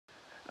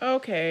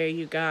Okay,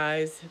 you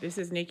guys, this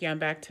is Nikki. I'm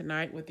back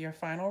tonight with your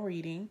final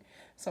reading.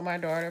 So my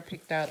daughter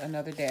picked out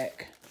another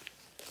deck.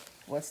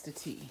 What's the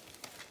tea?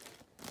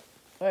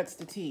 What's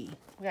the tea?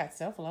 We got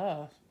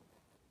self-love.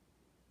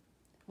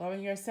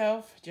 Loving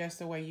yourself just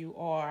the way you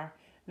are.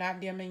 Not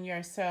dimming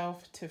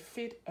yourself to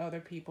fit other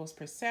people's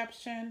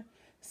perception.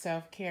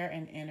 Self-care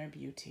and inner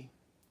beauty.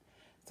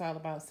 It's all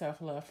about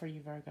self-love for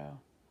you, Virgo.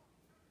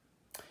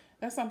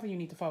 That's something you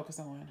need to focus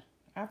on.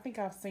 I think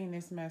I've seen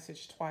this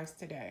message twice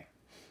today.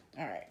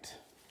 All right.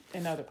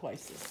 In other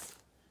places.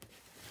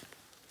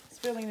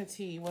 Spilling the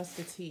tea. What's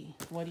the tea?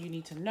 What do you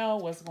need to know?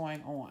 What's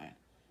going on?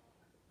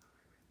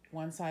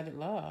 One-sided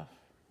love.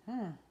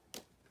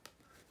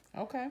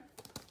 Okay.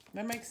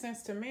 That makes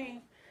sense to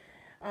me.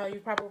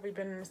 You've probably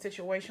been in a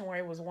situation where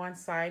it was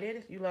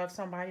one-sided. You love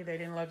somebody, they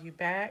didn't love you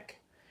back.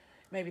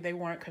 Maybe they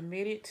weren't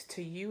committed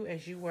to you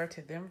as you were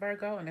to them,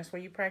 Virgo, and that's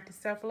where you practice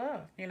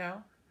self-love, you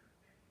know?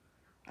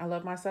 I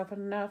love myself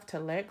enough to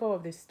let go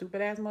of this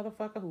stupid-ass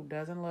motherfucker who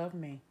doesn't love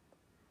me.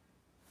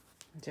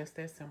 Just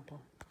that simple.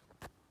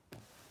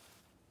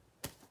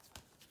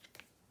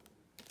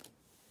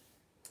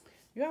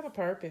 You have a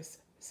purpose.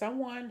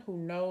 Someone who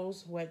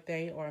knows what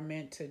they are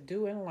meant to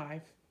do in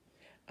life,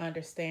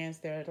 understands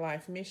their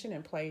life mission,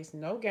 and plays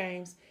no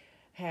games,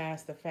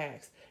 has the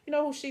facts. You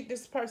know who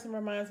this person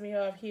reminds me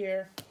of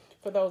here,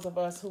 for those of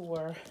us who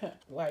were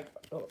like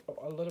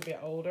a little bit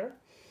older?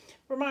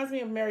 Reminds me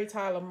of Mary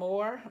Tyler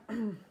Moore.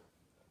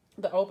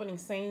 The opening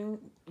scene,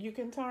 you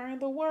can turn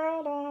the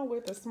world on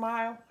with a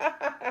smile.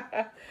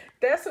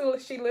 That's who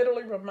she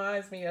literally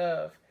reminds me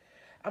of.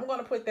 I'm going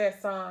to put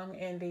that song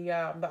in the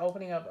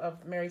opening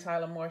of Mary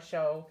Tyler Moore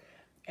show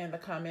in the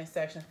comment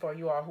section for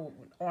you all who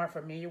aren't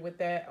familiar with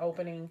that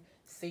opening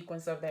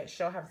sequence of that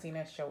show. I haven't seen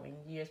that show in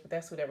years, but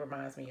that's who that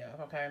reminds me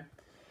of, okay?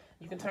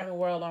 You can turn the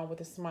world on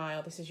with a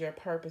smile. This is your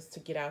purpose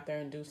to get out there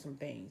and do some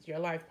things. Your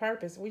life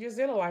purpose. We just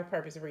did a life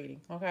purpose reading,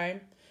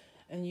 okay?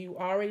 And you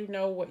already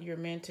know what you're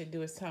meant to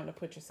do. It's time to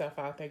put yourself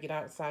out there. Get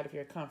outside of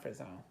your comfort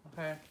zone,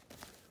 okay?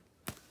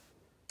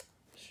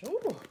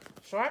 Sure.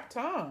 Sharp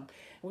tongue.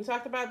 We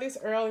talked about this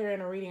earlier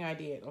in a reading I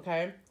did,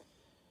 okay?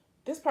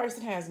 This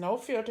person has no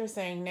filter,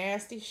 saying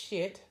nasty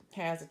shit,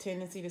 has a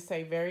tendency to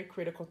say very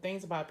critical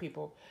things about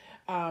people.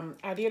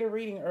 I did a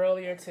reading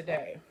earlier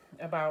today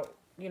about,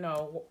 you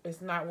know,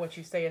 it's not what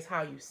you say, it's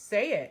how you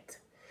say it.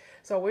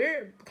 So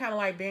we're kind of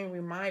like being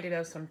reminded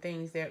of some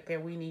things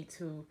that we need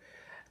to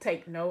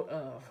take note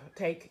of,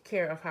 take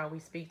care of how we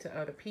speak to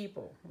other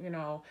people, you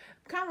know,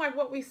 kind of like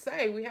what we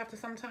say. We have to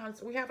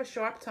sometimes, we have a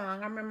sharp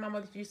tongue. I remember my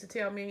mother used to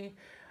tell me,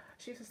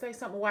 she used to say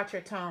something, watch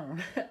your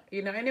tone,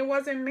 you know, and it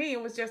wasn't me, it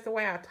was just the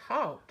way I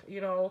talked, you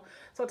know.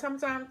 So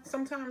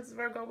sometimes,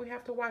 Virgo, we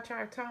have to watch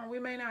our tone. We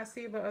may not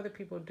see it, but other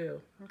people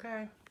do,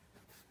 okay?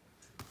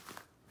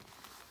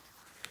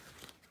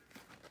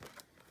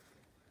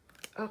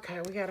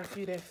 Okay, we got a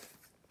few that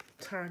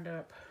turned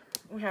up.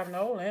 We have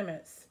no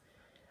limits.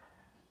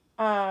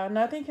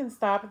 Nothing can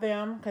stop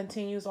them,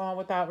 continues on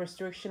without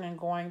restriction and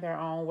going their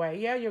own way.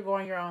 Yeah, you're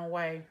going your own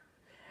way.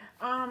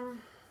 Um,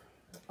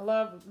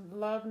 love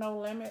no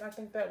limit. I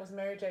think that was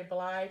Mary J.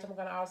 Blige. I'm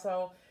gonna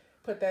also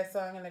put that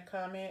song in the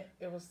comment.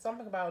 It was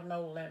something about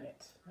no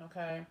limit.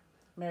 Okay,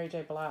 Mary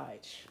J.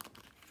 Blige.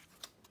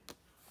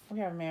 We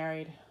have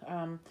married.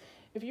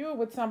 If you were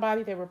with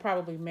somebody, they were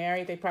probably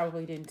married. They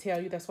probably didn't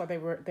tell you. That's why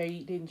they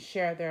didn't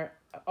share their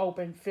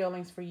open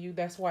feelings for you.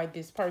 That's why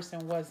this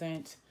person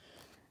wasn't.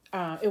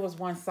 It was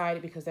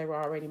one-sided because they were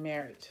already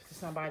married to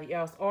somebody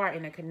else or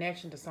in a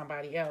connection to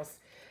somebody else.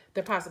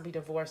 They're possibly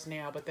divorced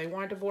now, but they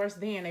weren't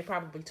divorced then. They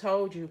probably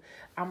told you,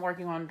 I'm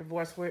working on a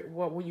divorce.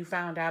 When you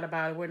found out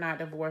about it, we're not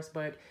divorced,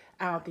 but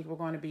I don't think we're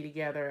going to be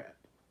together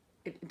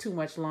too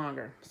much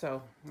longer.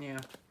 So, yeah,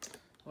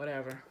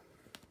 whatever.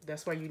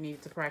 That's why you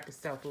need to practice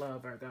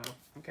self-love, Virgo,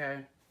 okay?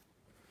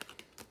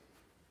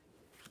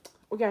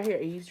 We got here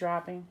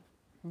eavesdropping.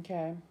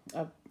 Okay,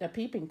 a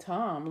peeping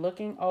Tom,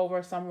 looking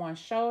over someone's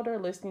shoulder,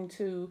 listening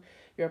to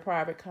your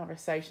private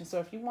conversation. So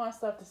if you want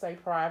stuff to say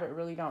private,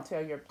 really don't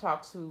talk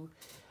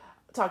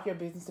your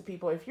business to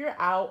people. If you're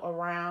out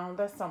around,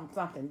 that's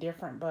something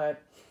different.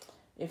 But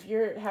if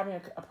you're having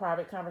a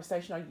private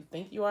conversation, or you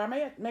think you are,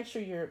 make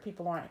sure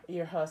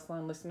you're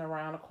hustling, listening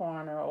around a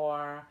corner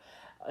or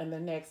in the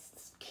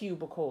next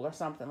cubicle or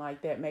something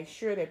like that. Make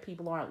sure that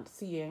people aren't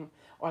seeing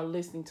or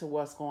listening to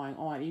what's going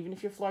on. Even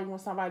if you're flirting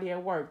with somebody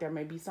at work, there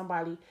may be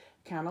somebody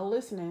kind of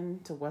listening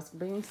to what's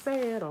being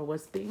said or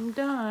what's being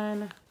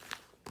done.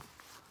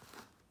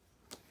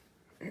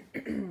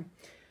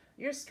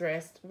 You're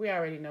stressed. We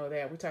already know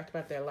that. We talked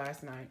about that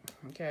last night,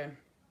 okay?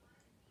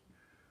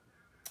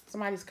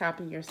 Somebody's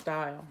copying your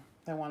style.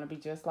 They want to be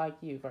just like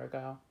you,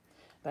 Virgo.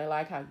 They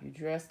like how you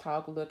dress,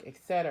 talk, look,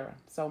 etc.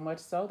 So much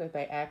so that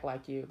they act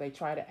like you. They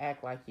try to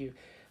act like you.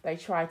 They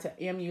try to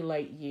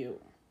emulate you,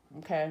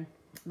 okay?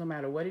 No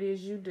matter what it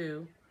is you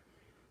do,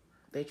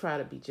 they try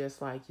to be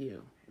just like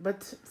you.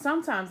 But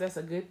sometimes that's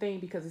a good thing,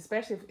 because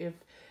especially if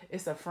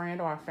it's a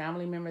friend or a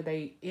family member,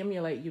 they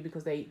emulate you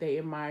because they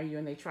admire you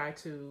and they try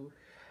to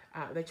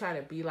They try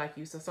to be like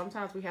you. So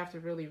sometimes we have to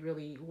really,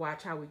 really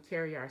watch how we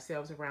carry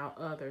ourselves around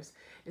others,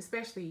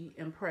 especially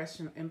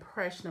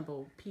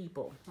impressionable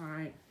people. All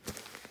right.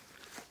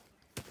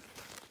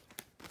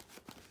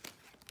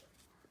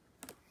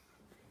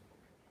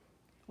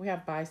 We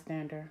have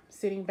bystander,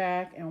 sitting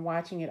back and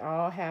watching it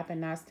all happen,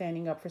 not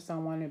standing up for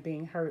someone and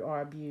being hurt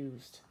or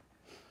abused.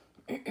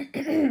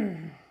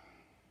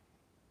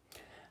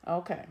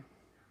 Okay.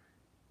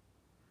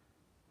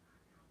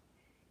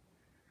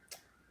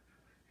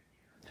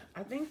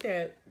 I think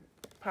that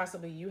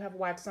possibly you have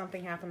watched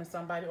something happen to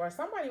somebody, or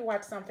somebody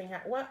watched something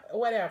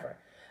whatever,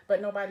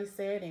 but nobody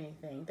said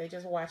anything. They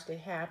just watched it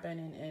happen,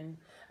 and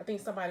I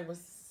think somebody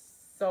was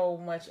so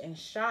much in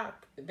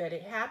shock that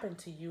it happened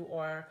to you,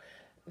 or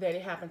that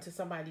it happened to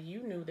somebody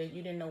you knew, that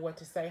you didn't know what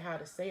to say, how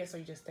to say it, so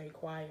you just stayed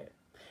quiet.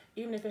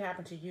 Even if it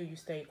happened to you, you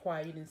stayed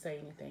quiet. You didn't say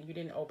anything. You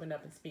didn't open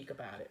up and speak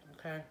about it.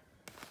 Okay.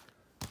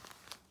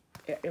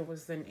 It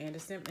was an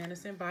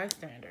innocent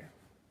bystander.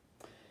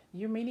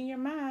 You're meeting your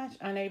match,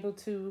 unable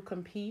to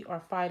compete or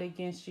fight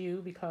against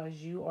you because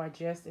you are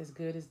just as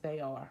good as they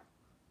are.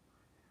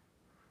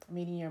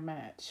 Meeting your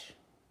match.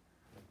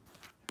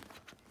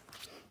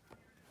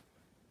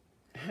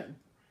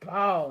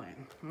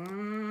 Balling.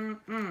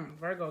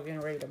 Virgo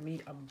getting ready to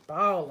meet a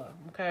baller,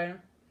 okay?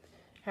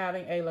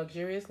 Having a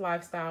luxurious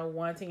lifestyle,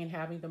 wanting and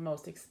having the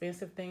most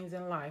expensive things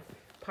in life.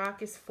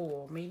 Pockets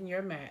full, meeting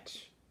your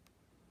match.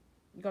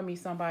 You're going to meet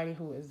somebody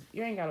who is,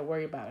 you ain't got to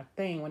worry about a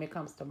thing when it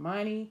comes to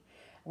money.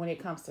 When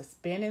it comes to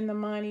spending the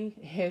money,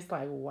 it's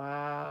like,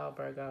 wow,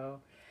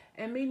 Virgo.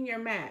 And meeting your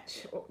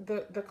match.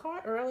 The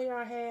card earlier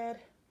I had,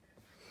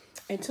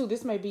 and two,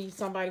 this may be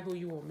somebody who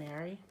you will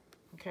marry,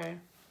 okay?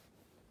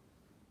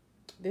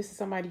 This is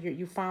somebody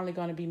you're finally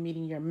going to be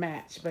meeting your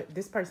match, but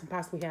this person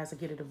possibly has to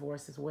get a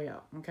divorce as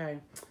well, okay?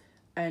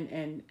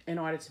 And in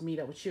order to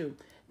meet up with you.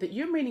 That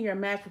you're meeting your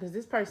match because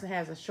this person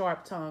has a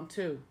sharp tongue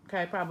too,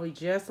 okay? Probably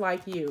just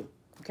like you,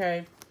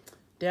 okay?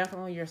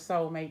 Definitely your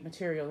soulmate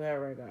material.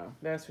 There we go.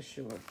 That's for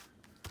sure.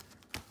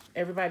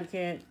 Everybody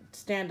can't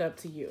stand up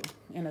to you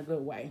in a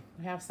good way.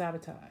 We have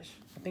sabotage.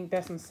 I think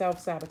that's some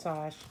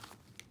self-sabotage,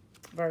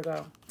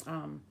 Virgo.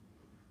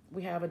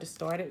 We have a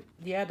distorted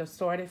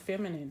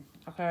feminine,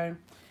 okay?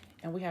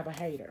 And we have a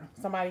hater.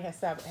 Somebody has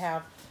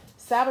have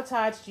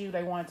sabotaged you.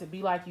 They wanted to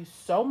be like you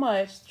so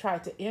much,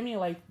 tried to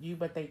emulate you,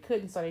 but they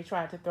couldn't, so they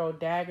tried to throw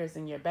daggers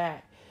in your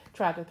back,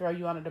 tried to throw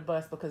you under the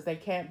bus because they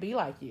can't be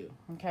like you,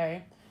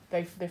 okay?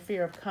 The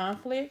fear of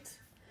conflict,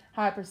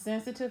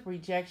 hypersensitive,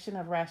 rejection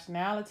of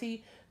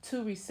rationality,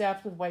 too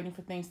receptive, waiting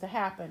for things to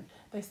happen.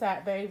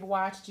 They've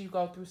watched you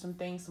go through some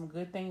things, some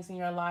good things in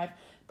your life,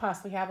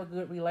 possibly have a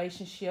good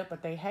relationship,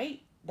 but they're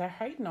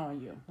hating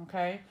on you,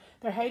 okay?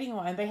 They're hating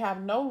on, and they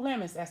have no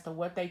limits as to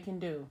what they can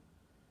do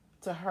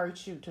to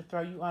hurt you, to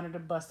throw you under the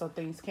bus so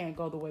things can't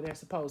go the way they're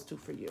supposed to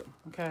for you,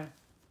 okay?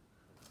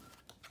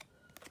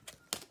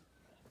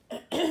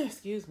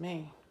 Excuse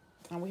me.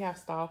 And we have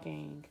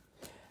stalking.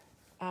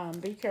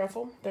 Be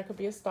careful. There could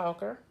be a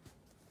stalker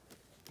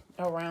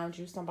around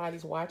you.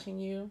 Somebody's watching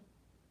you.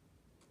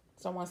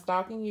 Someone's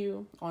stalking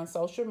you on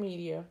social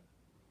media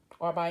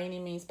or by any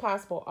means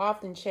possible,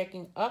 often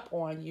checking up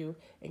on you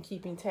and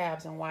keeping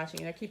tabs and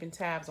watching. They're keeping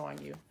tabs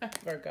on you,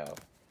 Virgo.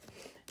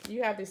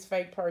 You have this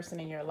fake person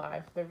in your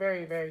life. They're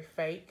very, very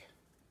fake.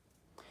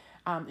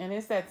 And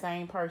it's that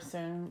same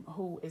person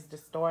who is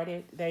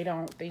distorted. They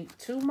don't think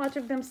too much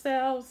of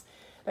themselves.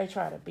 They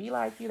try to be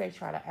like you. They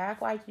try to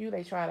act like you.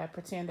 They try to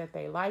pretend that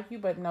they like you,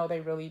 but no,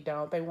 they really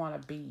don't. They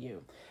want to be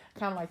you.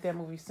 Kind of like that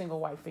movie, Single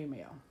White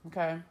Female.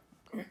 Okay?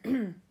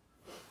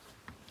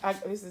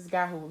 This is a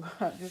guy who,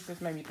 this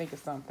just made me think of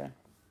something.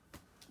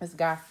 This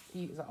guy,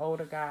 he's an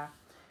older guy,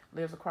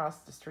 lives across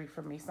the street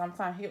from me.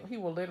 Sometimes he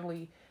will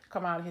literally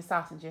come out of his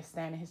house and just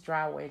stand in his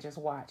driveway and just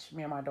watch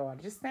me and my daughter.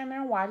 Just stand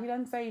there and watch. He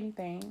doesn't say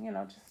anything,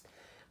 just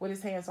with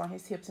his hands on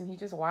his hips, and he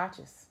just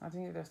watches. I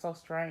think they're so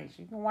strange.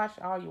 You can watch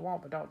all you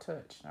want, but don't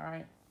touch, all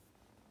right?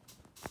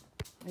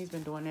 He's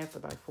been doing that for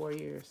like 4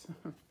 years.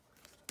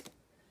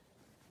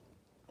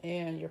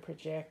 And you're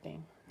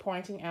projecting,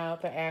 pointing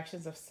out the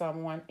actions of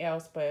someone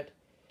else, but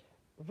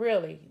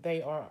really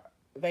they are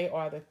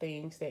the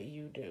things that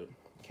you do,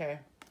 okay?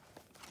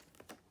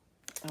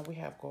 And we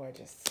have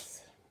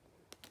gorgeous.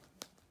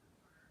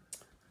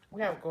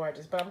 We have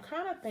gorgeous, but I'm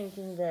kind of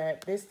thinking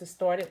that this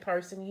distorted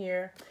person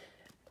here,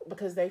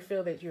 because they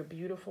feel that you're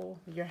beautiful,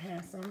 you're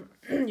handsome,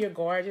 you're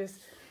gorgeous,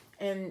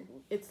 and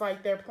it's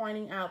like they're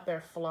pointing out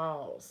their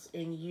flaws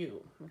in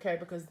you, okay?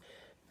 Because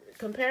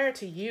compared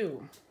to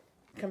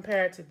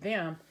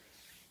them,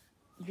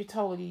 you're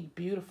totally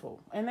beautiful.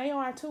 And they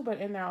are too, but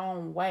in their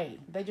own way.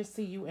 They just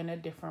see you in a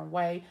different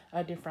way,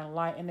 a different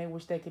light, and they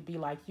wish they could be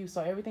like you.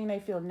 So everything they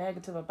feel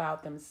negative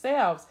about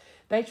themselves,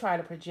 they try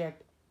to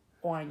project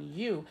on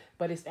you,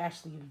 but it's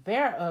actually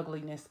their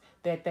ugliness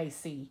that they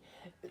see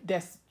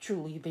that's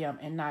truly them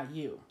and not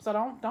you. So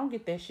don't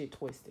get that shit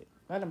twisted.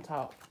 Let them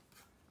talk.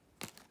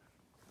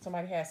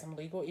 Somebody has some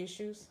legal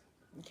issues,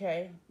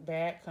 okay?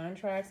 Bad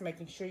contracts,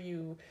 making sure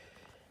you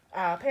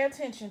Pay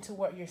attention to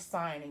what you're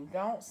signing.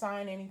 Don't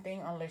sign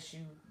anything unless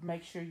you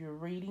make sure you're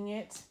reading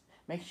it.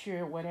 Make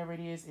sure whatever it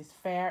is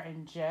fair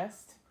and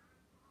just.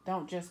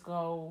 Don't just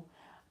go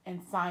and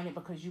sign it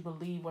because you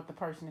believe what the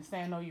person is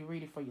saying. No, you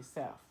read it for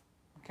yourself.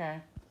 Okay?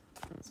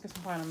 Let's get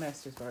some final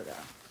messages, Virgo.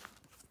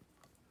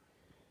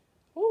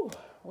 Ooh,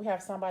 we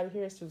have somebody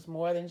here who's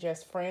more than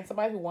just friend.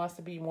 Somebody who wants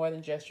to be more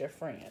than just your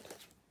friend.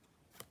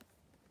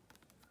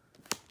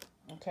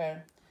 Okay?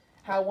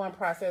 How one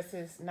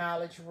processes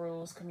knowledge,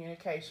 rules,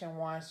 communication,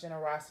 wants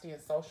generosity,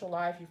 and social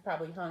life. You've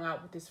probably hung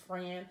out with this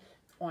friend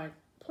on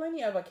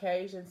plenty of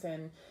occasions,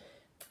 and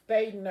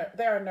they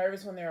are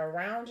nervous when they're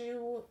around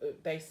you.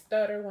 They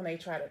stutter when they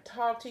try to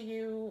talk to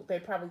you. They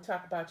probably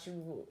talk to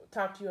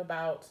you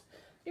about,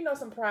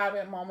 some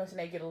private moments, and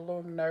they get a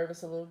little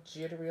nervous, a little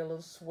jittery, a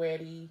little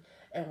sweaty.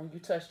 And when you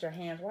touch their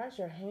hands, why is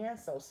your hand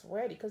so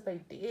sweaty? Because they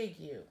dig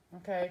you.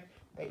 Okay,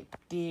 they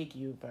dig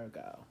you,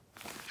 Virgo.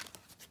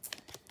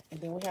 And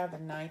then we have the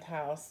ninth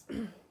house.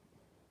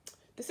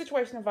 The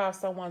situation involves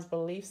someone's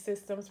belief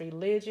systems,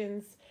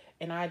 religions,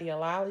 and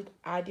ideologies,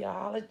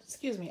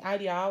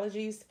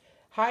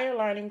 higher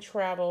learning,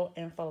 travel,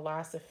 and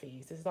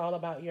philosophies. This is all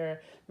about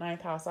your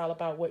ninth house, all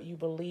about what you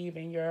believe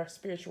in, your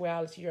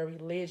spirituality, your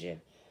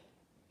religion.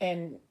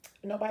 And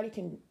nobody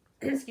can,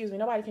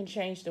 nobody can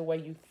change the way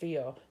you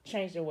feel,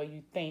 change the way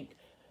you think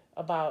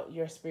about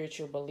your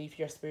spiritual belief,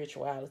 your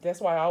spirituality. That's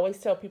why I always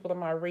tell people in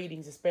my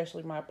readings,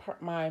 especially my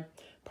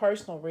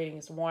personal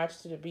readings, watch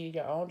to the beat of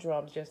your own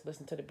drums, just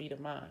listen to the beat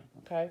of mine.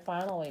 Okay,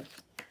 finally,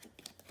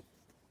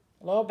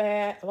 low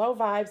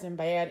vibes and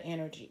bad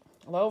energy.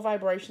 Low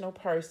vibrational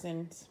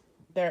persons,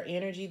 their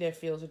energy that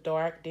feels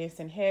dark, dense,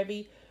 and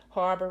heavy,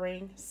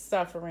 harboring,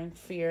 suffering,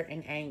 fear,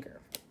 and anger.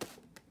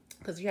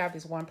 Because you have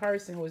this one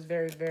person who is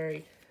very,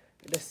 very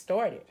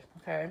distorted,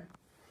 okay?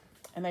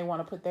 And they want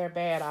to put their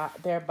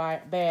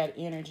bad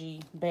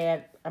energy,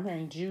 I'm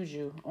hearing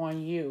juju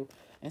on you.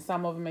 And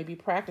some of them may be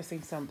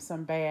practicing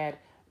some bad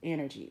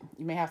energy.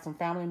 You may have some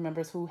family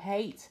members who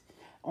hate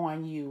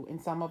on you,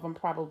 and some of them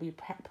probably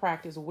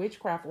practice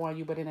witchcraft on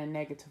you, but in a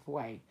negative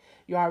way.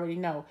 You already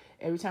know,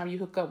 every time you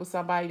hook up with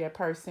somebody, that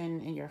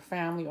person in your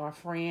family or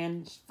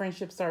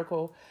friendship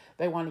circle,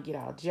 they want to get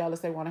all jealous.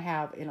 They want to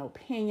have an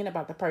opinion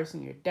about the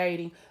person you're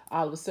dating.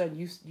 All of a sudden,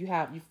 you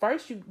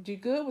do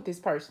good with this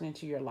person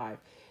into your life.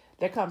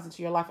 That comes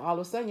into your life, all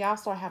of a sudden y'all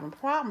start having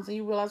problems, and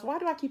you realize, why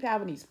do I keep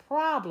having these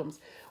problems?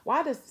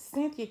 Why does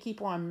Cynthia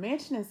keep on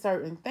mentioning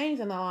certain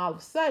things? And then all of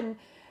a sudden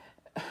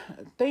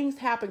things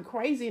happen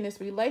crazy in this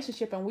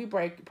relationship, and we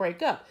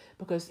break up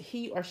because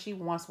he or she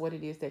wants what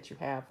it is that you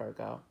have,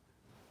 Virgo.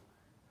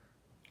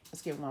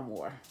 Let's get one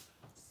more.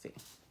 Let's see.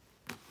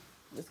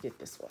 Let's get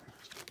this one.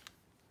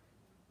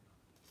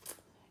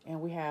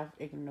 And we have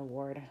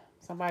ignored.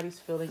 Somebody's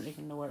feeling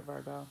ignored,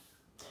 Virgo.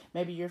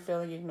 Maybe you're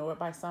feeling ignored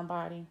by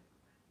somebody.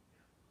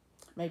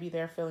 Maybe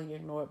they're feeling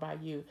ignored by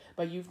you,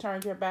 but you've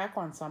turned your back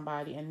on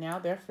somebody, and now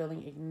they're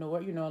feeling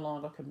ignored. You're no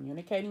longer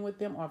communicating with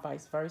them, or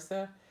vice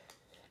versa.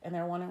 And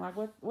they're wondering, like,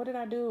 what did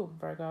I do,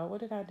 Virgo? What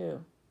did I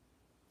do?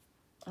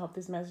 I hope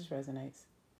this message resonates.